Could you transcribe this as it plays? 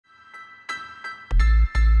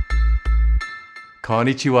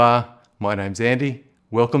Konnichiwa, my name's Andy.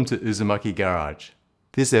 Welcome to Uzumaki Garage.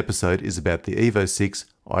 This episode is about the Evo 6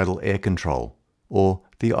 Idle Air Control, or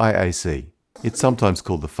the IAC. It's sometimes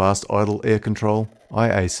called the Fast Idle Air Control,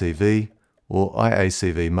 IACV, or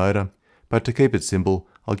IACV motor, but to keep it simple,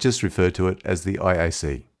 I'll just refer to it as the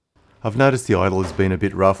IAC. I've noticed the idle has been a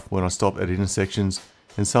bit rough when I stop at intersections,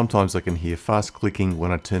 and sometimes I can hear fast clicking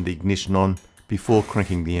when I turn the ignition on before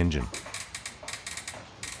cranking the engine.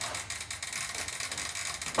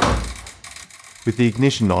 With the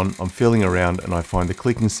ignition on, I'm feeling around and I find the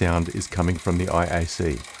clicking sound is coming from the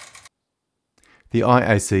IAC. The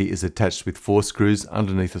IAC is attached with 4 screws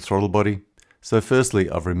underneath the throttle body, so firstly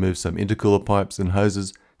I've removed some intercooler pipes and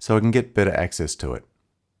hoses so I can get better access to it.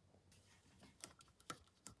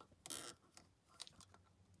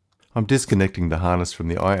 I'm disconnecting the harness from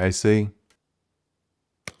the IAC.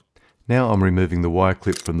 Now I'm removing the wire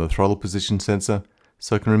clip from the throttle position sensor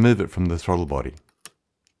so I can remove it from the throttle body.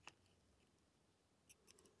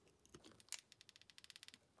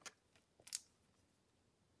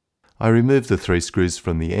 I removed the 3 screws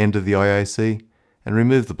from the end of the IAC and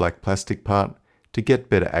removed the black plastic part to get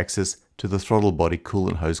better access to the throttle body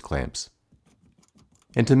coolant hose clamps.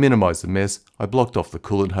 And to minimise the mess, I blocked off the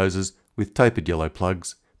coolant hoses with tapered yellow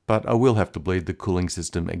plugs, but I will have to bleed the cooling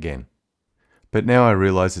system again. But now I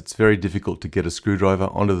realise it's very difficult to get a screwdriver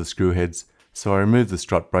onto the screw heads, so I removed the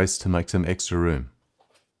strut brace to make some extra room.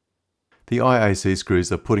 The IAC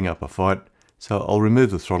screws are putting up a fight, so I'll remove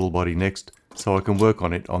the throttle body next so I can work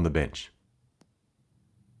on it on the bench.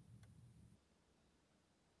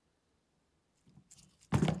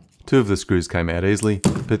 Two of the screws came out easily,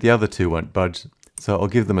 but the other 2 won't budge, so I'll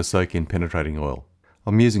give them a soak in penetrating oil.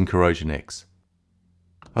 I'm using Corrosion X.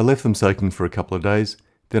 I left them soaking for a couple of days,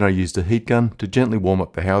 then I used a heat gun to gently warm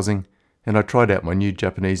up the housing, and I tried out my new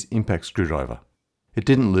Japanese impact screwdriver. It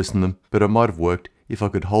didn't loosen them, but it might have worked if I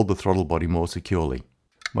could hold the throttle body more securely.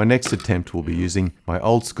 My next attempt will be using my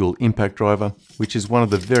old school impact driver, which is one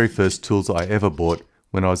of the very first tools I ever bought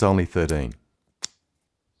when I was only 13.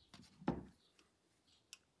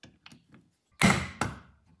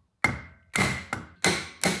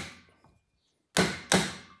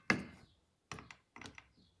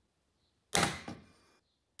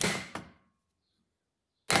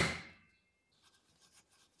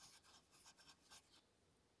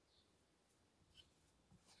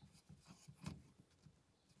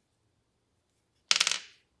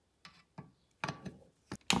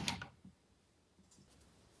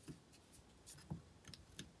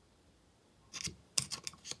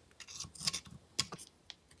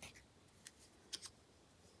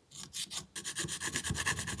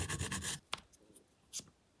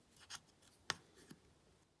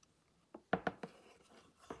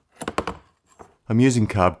 I'm using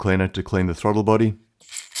carb cleaner to clean the throttle body.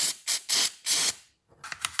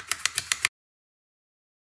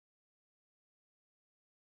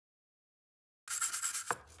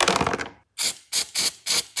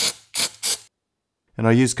 And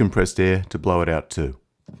I use compressed air to blow it out too.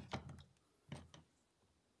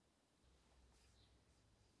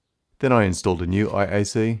 Then I installed a new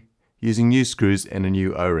IAC using new screws and a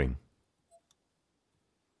new O-ring.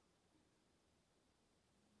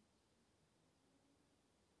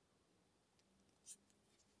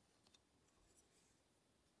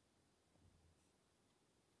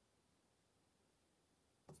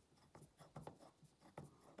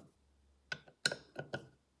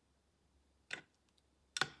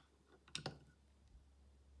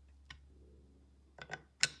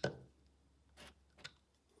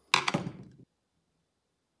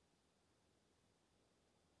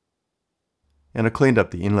 And I cleaned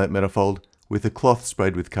up the inlet manifold with a cloth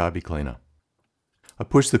sprayed with carby cleaner. I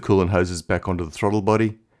pushed the coolant hoses back onto the throttle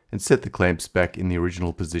body and set the clamps back in the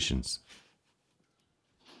original positions.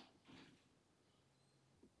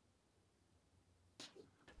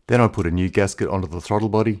 Then I put a new gasket onto the throttle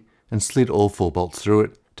body and slid all 4 bolts through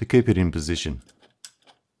it to keep it in position.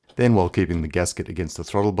 Then, while keeping the gasket against the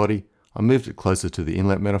throttle body, I moved it closer to the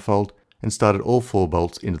inlet manifold and started all 4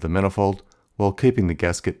 bolts into the manifold while keeping the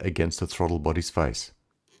gasket against the throttle body's face.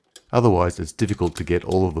 Otherwise, it's difficult to get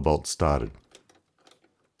all of the bolts started.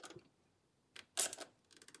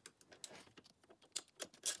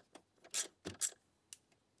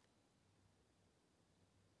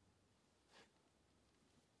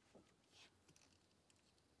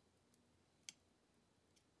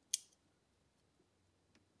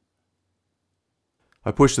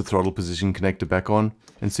 I pushed the throttle position connector back on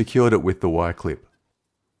and secured it with the wire clip.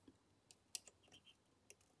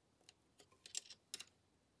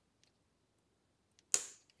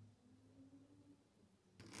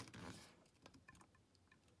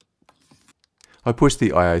 I pushed the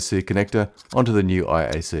IAC connector onto the new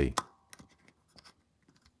IAC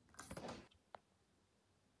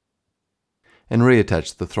and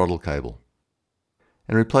reattached the throttle cable,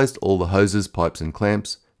 and replaced all the hoses, pipes and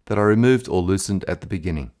clamps that I removed or loosened at the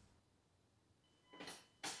beginning.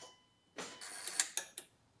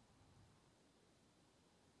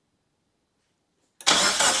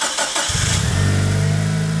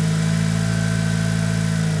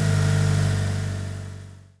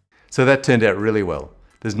 So that turned out really well.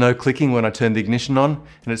 There's no clicking when I turn the ignition on,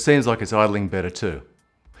 and it seems like it's idling better too.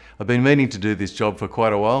 I've been meaning to do this job for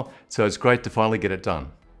quite a while, so it's great to finally get it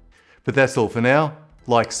done. But that's all for now.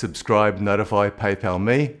 Like, subscribe, notify, PayPal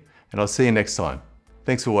me, and I'll see you next time.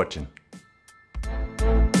 Thanks for watching.